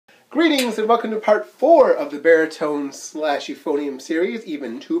Greetings and welcome to part 4 of the Baritone / Euphonium series,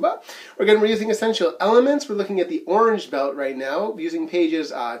 Even Tuba. We're using essential elements. We're looking at the orange belt right now, using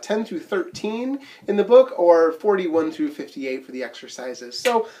pages 10 through 13 in the book, or 41 through 58 for the exercises.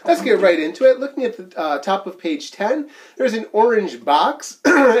 So let's get right into it. Looking at the top of page 10, there's an orange box,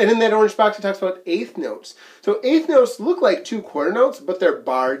 and in that orange box it talks about eighth notes. So eighth notes look like two quarter notes, but they're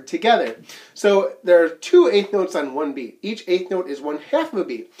barred together. So there are two eighth notes on one beat. Each eighth note is 1/2 of a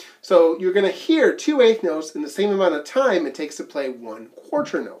beat. So you're going to hear two eighth notes in the same amount of time it takes to play one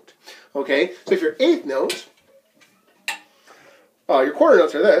quarter note. Okay, so if your eighth note, your quarter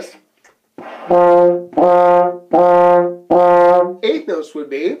notes are this. Eighth notes would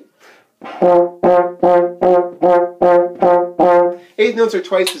be. Eighth notes are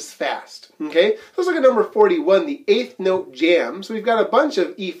twice as fast. Okay, let's look at number 41, the eighth note jam. So we've got a bunch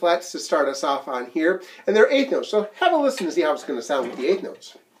of E flats to start us off on here, and they're eighth notes. So have a listen to see how it's going to sound with the eighth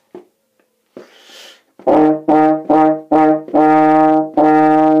notes.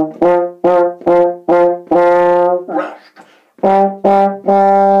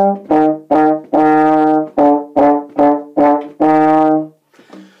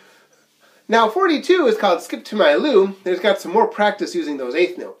 Now 42 is called Skip to My Lou. There's got some more practice using those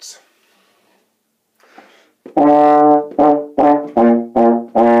eighth notes.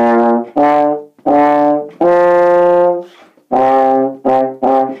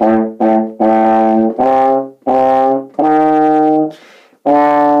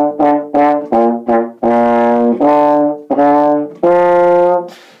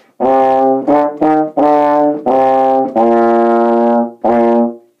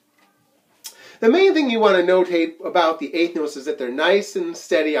 The main thing you want to notate about the eighth notes is that they're nice and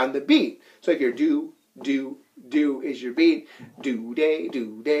steady on the beat. So if your do, do, do is your beat, do, day,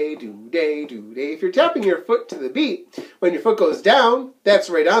 do, day, do, day, do, day. If you're tapping your foot to the beat, when your foot goes down, that's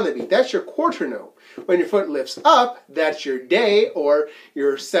right on the beat. That's your quarter note. When your foot lifts up, that's your day or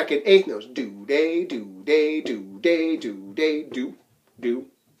your second eighth notes. Do, day, do, day, do, day, do, day, do, do,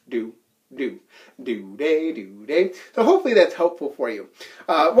 do. Do, day. So hopefully that's helpful for you.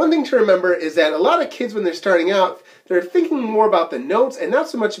 One thing to remember is that a lot of kids, when they're starting out, they're thinking more about the notes and not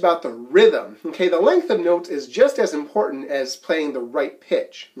so much about the rhythm. Okay, the length of notes is just as important as playing the right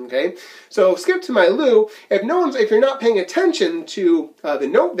pitch. Okay, so Skip to My Lou. If you're not paying attention to the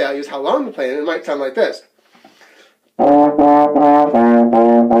note values, how long to play, it might sound like this.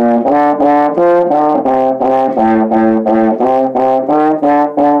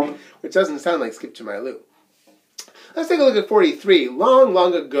 Which doesn't sound like Skip to My Lou. Let's take a look at 43, Long,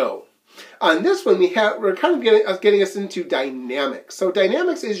 Long Ago. On this one, we're kind of getting us into dynamics. So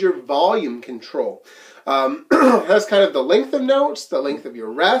dynamics is your volume control. That's kind of the length of notes, the length of your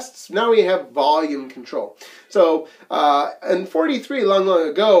rests. Now we have volume control. So in 43, Long, Long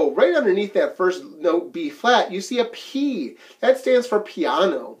Ago, right underneath that first note, B flat, you see a P. That stands for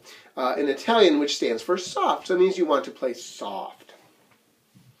piano in Italian, which stands for soft. So it means you want to play soft.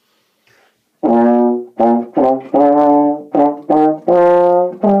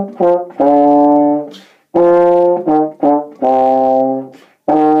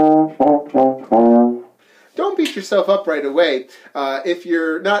 Don't beat yourself up right away if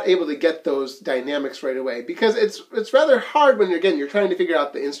you're not able to get those dynamics right away, because it's rather hard when you're trying to figure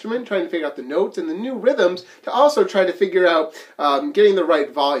out the instrument, trying to figure out the notes and the new rhythms, to also try to figure out getting the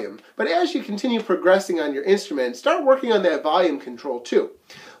right volume. But as you continue progressing on your instrument, start working on that volume control too.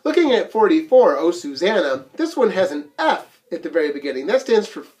 Looking at 44, O Susanna, this one has an F at the very beginning. That stands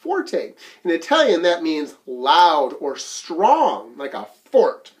for forte. In Italian, that means loud or strong, like a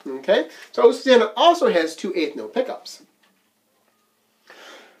fort. Okay? So O Susanna also has two eighth note pickups.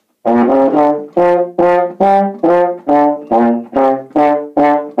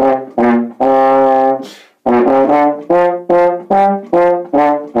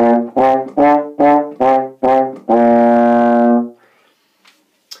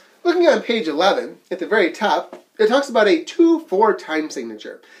 Looking on page 11, at the very top, it talks about a 2/4 time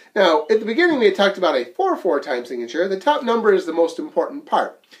signature. Now, at the beginning we had talked about a 4/4 time signature. The top number is the most important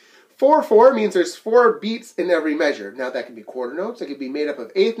part. 4/4 means there's 4 beats in every measure. Now that could be quarter notes, it could be made up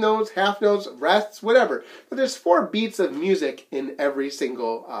of eighth notes, half notes, rests, whatever. But there's 4 beats of music in every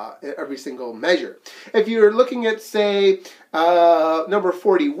single measure. If you're looking at, say, number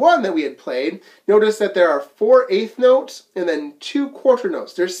 41 that we had played, notice that there are 4 eighth notes and then 2 quarter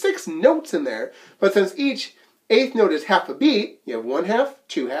notes. There's 6 notes in there, but since each eighth note is half a beat, you have 1/2,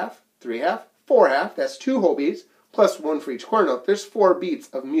 2/2, 3/2, 4/2, that's 2 whole beats, plus 1 for each quarter note. There's 4 beats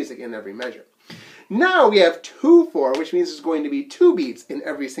of music in every measure. Now we have 2/4, which means there's going to be 2 beats in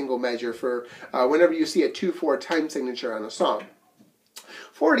every single measure for whenever you see a 2/4 time signature on a song.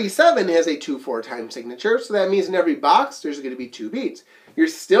 47 has a 2/4 time signature, so that means in every box there's going to be 2 beats. You're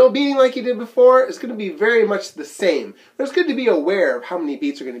still beating like you did before. It's going to be very much the same. But it's good to be aware of how many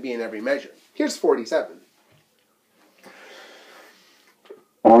beats are going to be in every measure. Here's 47.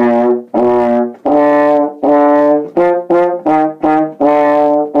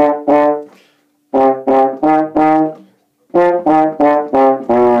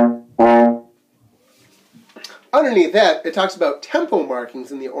 Underneath that, it talks about tempo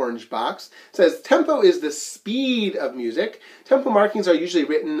markings in the orange box. It says tempo is the speed of music. Tempo markings are usually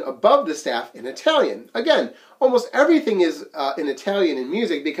written above the staff in Italian. Again, almost everything is in Italian in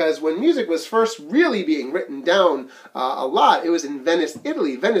music because when music was first really being written down a lot, it was in Venice,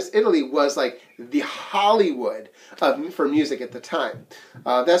 Italy. Venice, Italy was like the Hollywood for music at the time.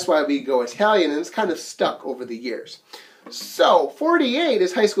 That's why we go Italian, and it's kind of stuck over the years. So, 48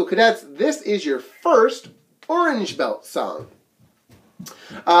 is high school cadets. This is your first Orange Belt song.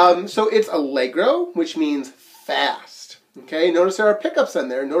 So it's allegro, which means fast. Okay, notice there are pickups on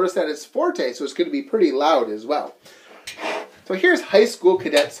there. Notice that it's forte, so it's going to be pretty loud as well. So here's High School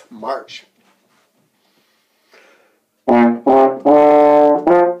Cadets March.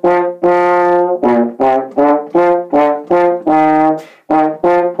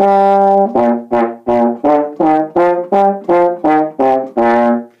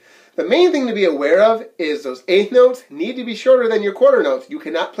 The main thing to be aware of is those eighth notes need to be shorter than your quarter notes. You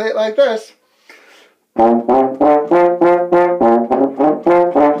cannot play it like this.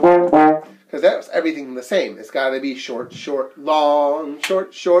 Because that's everything the same. It's got to be short, short, long,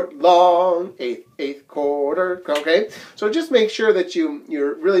 short, short, long, eighth, eighth, quarter, okay? So just make sure that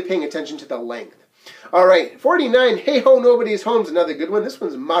you're really paying attention to the length. All right, 49, Hey Ho, Nobody's Home's another good one. This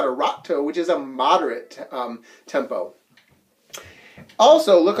one's moderato, which is a moderate tempo.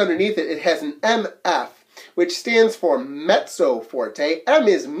 Also, look underneath it, it has an MF, which stands for mezzo forte. M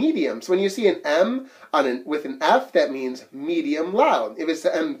is medium. So when you see an M with an F, that means medium loud. If it's the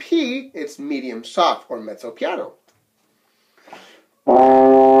MP, it's medium soft or mezzo piano.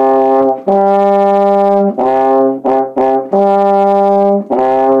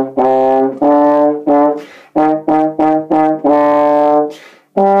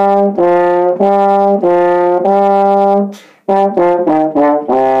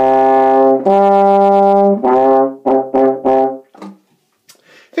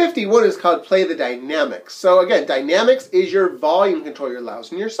 One is called Play the Dynamics. So again, dynamics is your volume control, your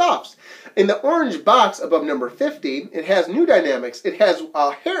louds and your softs. In the orange box above number 50, it has new dynamics. It has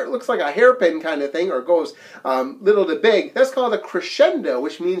a hair, it looks like a hairpin kind of thing, or goes little to big. That's called a crescendo,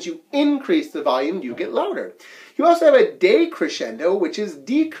 which means you increase the volume, you get louder. You also have a decrescendo, which is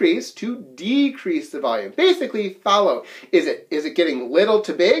decrease to decrease the volume. Basically, follow. Is it getting little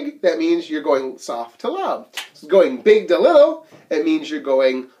to big? That means you're going soft to loud. It's going big to little. It means you're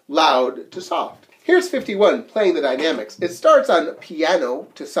going loud to soft. Here's 51, playing the dynamics. It starts on piano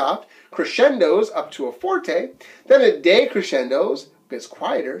to soft, crescendos up to a forte, then a decrescendos gets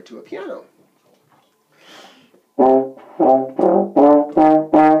quieter to a piano.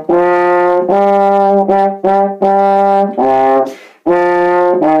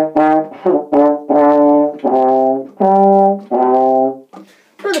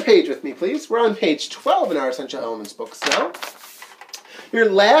 Turn the page with me, please. We're on page 12 in our Essential Elements books now. Your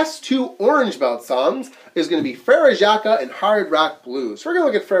last two Orange Belt songs is going to be Frere Jacques and Hard Rock Blues. So we're going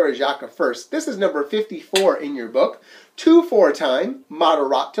to look at Frere Jacques first. This is number 54 in your book. 2/4 time,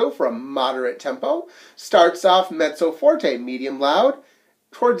 moderato for a moderate tempo. Starts off mezzo forte, medium loud.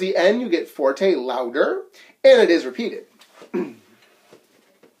 Towards the end, you get forte louder, and it is repeated.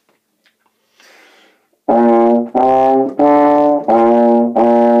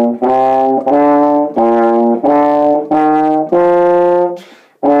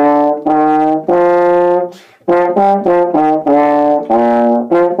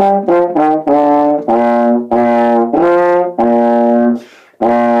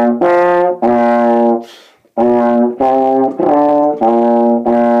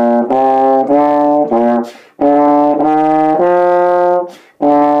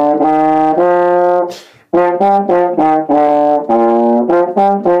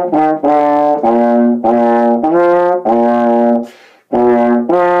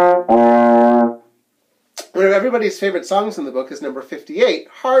 Everybody's favorite songs in the book is number 58,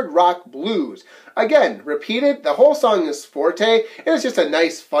 Hard Rock Blues. Again, repeated, the whole song is forte, and it's just a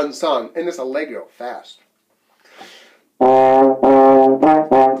nice, fun song, and it's allegro, fast. 2,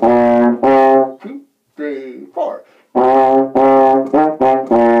 3, 4.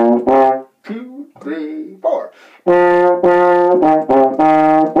 2, 3, 4.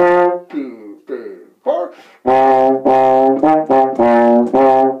 2, 3,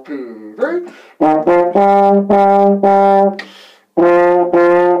 4.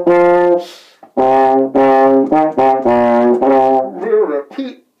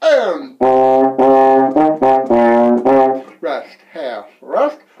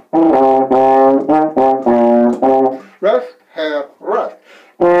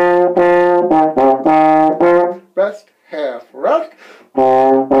 rest, rest.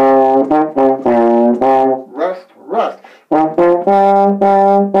 Rest, rest.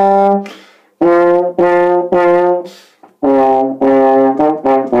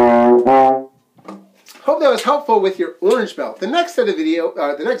 Hope that was helpful with your orange belt. The next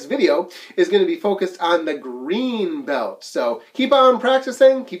video is going to be focused on the green belt. So keep on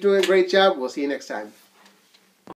practicing. Keep doing a great job. We'll see you next time.